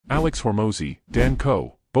Alex Hormozi, Dan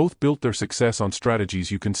Co., both built their success on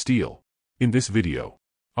strategies you can steal. In this video,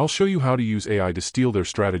 I'll show you how to use AI to steal their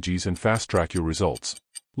strategies and fast-track your results.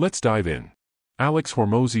 Let's dive in. Alex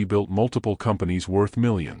Hormozi built multiple companies worth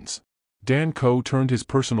millions. Dan Co. turned his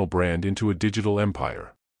personal brand into a digital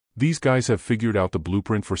empire. These guys have figured out the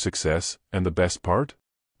blueprint for success, and the best part?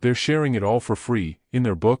 They're sharing it all for free, in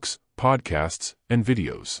their books, podcasts, and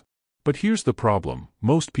videos. But here's the problem: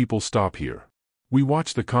 most people stop here. We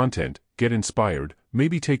watch the content, get inspired,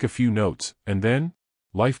 maybe take a few notes, and then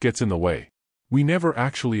life gets in the way. We never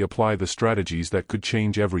actually apply the strategies that could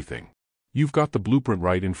change everything. You've got the blueprint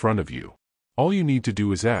right in front of you. All you need to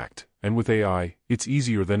do is act, and with AI, it's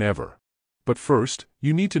easier than ever. But first,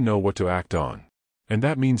 you need to know what to act on. And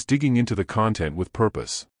that means digging into the content with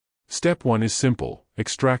purpose. Step 1 is simple: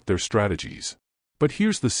 extract their strategies. But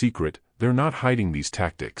here's the secret: they're not hiding these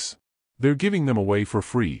tactics. They're giving them away for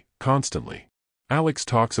free, constantly. Alex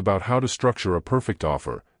talks about how to structure a perfect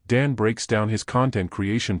offer. Dan breaks down his content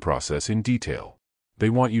creation process in detail. They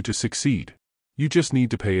want you to succeed. You just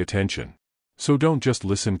need to pay attention. So don't just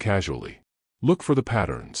listen casually. Look for the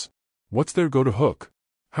patterns. What's their go-to hook?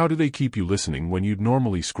 How do they keep you listening when you'd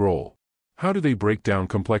normally scroll? How do they break down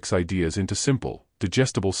complex ideas into simple,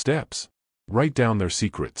 digestible steps? Write down their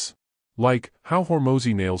secrets. Like how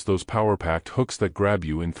Hormozi nails those power-packed hooks that grab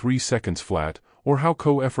you in 3 seconds flat, or how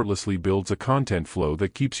Co effortlessly builds a content flow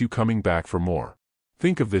that keeps you coming back for more.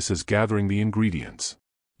 Think of this as gathering the ingredients.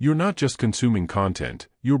 You're not just consuming content,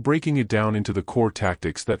 you're breaking it down into the core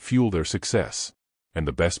tactics that fuel their success. And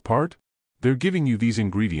the best part? They're giving you these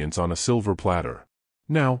ingredients on a silver platter.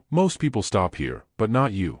 Now, most people stop here, but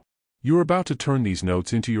not you. You're about to turn these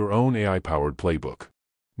notes into your own AI-powered playbook.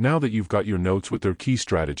 Now that you've got your notes with their key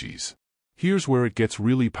strategies, here's where it gets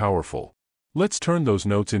really powerful. Let's turn those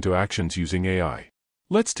notes into actions using AI.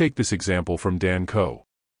 Let's take this example from Dan Co.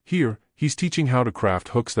 Here, he's teaching how to craft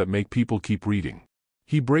hooks that make people keep reading.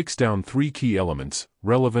 He breaks down 3 key elements: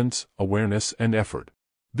 relevance, awareness, and effort.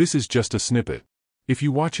 This is just a snippet. If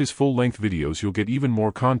you watch his full-length videos, you'll get even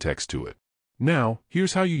more context to it. Now,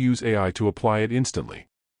 here's how you use AI to apply it instantly.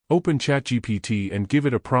 Open ChatGPT and give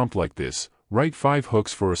it a prompt like this: write 5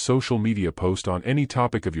 hooks for a social media post on any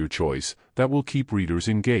topic of your choice that will keep readers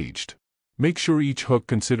engaged. Make sure each hook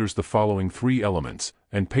considers the following 3 elements,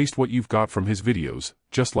 and paste what you've got from his videos,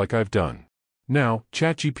 just like I've done. Now,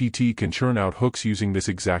 ChatGPT can churn out hooks using this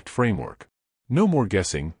exact framework. No more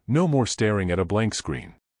guessing, no more staring at a blank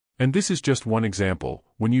screen. And this is just one example.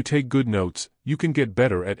 When you take good notes, you can get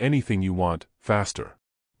better at anything you want, faster.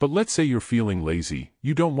 But let's say you're feeling lazy,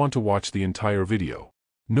 you don't want to watch the entire video.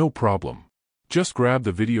 No problem. Just grab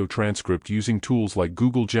the video transcript using tools like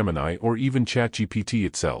Google Gemini or even ChatGPT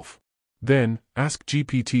itself. Then, ask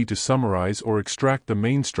GPT to summarize or extract the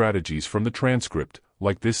main strategies from the transcript,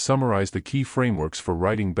 like this: summarize the key frameworks for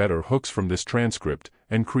writing better hooks from this transcript,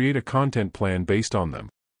 and create a content plan based on them.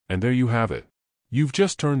 And there you have it. You've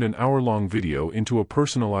just turned an hour-long video into a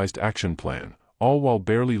personalized action plan, all while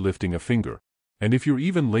barely lifting a finger. And if you're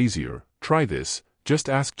even lazier, try this: just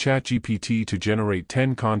ask ChatGPT to generate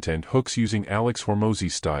 10 content hooks using Alex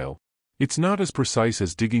Hormozi's style. It's not as precise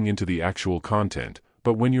as digging into the actual content,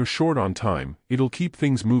 but when you're short on time, it'll keep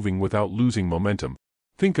things moving without losing momentum.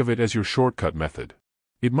 Think of it as your shortcut method.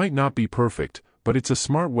 It might not be perfect, but it's a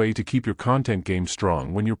smart way to keep your content game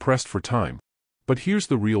strong when you're pressed for time. But here's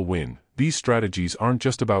the real win: these strategies aren't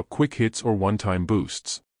just about quick hits or one-time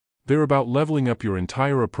boosts. They're about leveling up your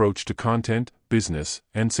entire approach to content, business,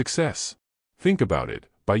 and success. Think about it: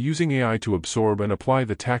 by using AI to absorb and apply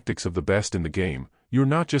the tactics of the best in the game, you're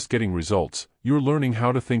not just getting results, you're learning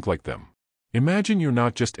how to think like them. Imagine you're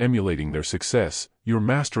not just emulating their success, you're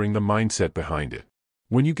mastering the mindset behind it.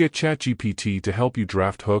 When you get ChatGPT to help you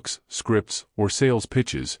draft hooks, scripts, or sales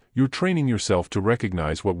pitches, you're training yourself to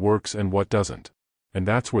recognize what works and what doesn't. And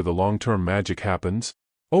that's where the long-term magic happens.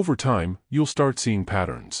 Over time, you'll start seeing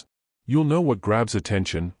patterns. You'll know what grabs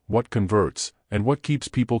attention, what converts, and what keeps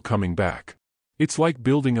people coming back. It's like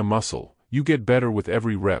building a muscle. You get better with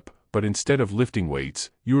every rep, but instead of lifting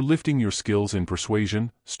weights, you're lifting your skills in persuasion,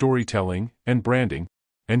 storytelling, and branding.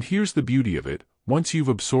 And here's the beauty of it: once you've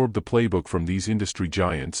absorbed the playbook from these industry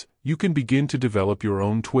giants, you can begin to develop your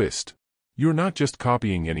own twist. You're not just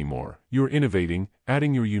copying anymore, you're innovating,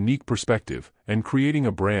 adding your unique perspective, and creating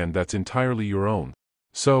a brand that's entirely your own.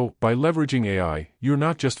 So, by leveraging AI, you're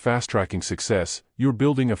not just fast-tracking success, you're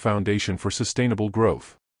building a foundation for sustainable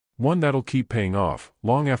growth. One that'll keep paying off,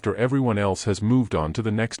 long after everyone else has moved on to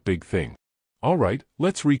the next big thing. Alright,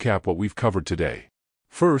 let's recap what we've covered today.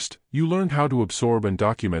 First, you learned how to absorb and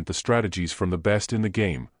document the strategies from the best in the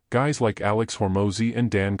game, guys like Alex Hormozi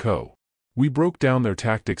and Dan Co. We broke down their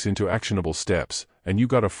tactics into actionable steps, and you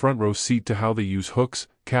got a front-row seat to how they use hooks,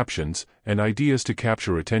 captions, and ideas to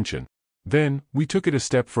capture attention. Then, we took it a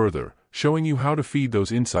step further, showing you how to feed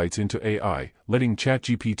those insights into AI, letting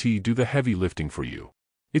ChatGPT do the heavy lifting for you.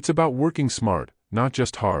 It's about working smart, not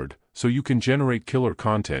just hard, so you can generate killer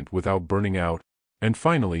content without burning out. And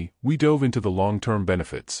finally, we dove into the long-term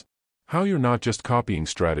benefits. How you're not just copying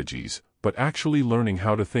strategies, but actually learning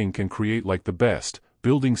how to think and create like the best,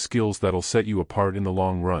 building skills that'll set you apart in the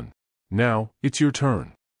long run. Now, it's your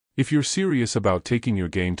turn. If you're serious about taking your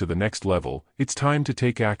game to the next level, it's time to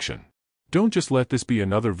take action. Don't just let this be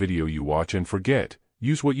another video you watch and forget.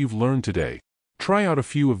 Use what you've learned today. Try out a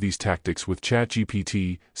few of these tactics with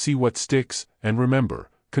ChatGPT, see what sticks, and remember,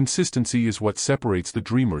 consistency is what separates the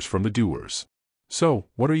dreamers from the doers. So,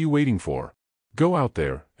 what are you waiting for? Go out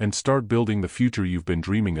there and start building the future you've been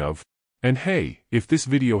dreaming of. And hey, if this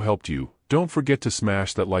video helped you, don't forget to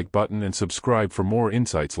smash that like button and subscribe for more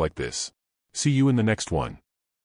insights like this. See you in the next one.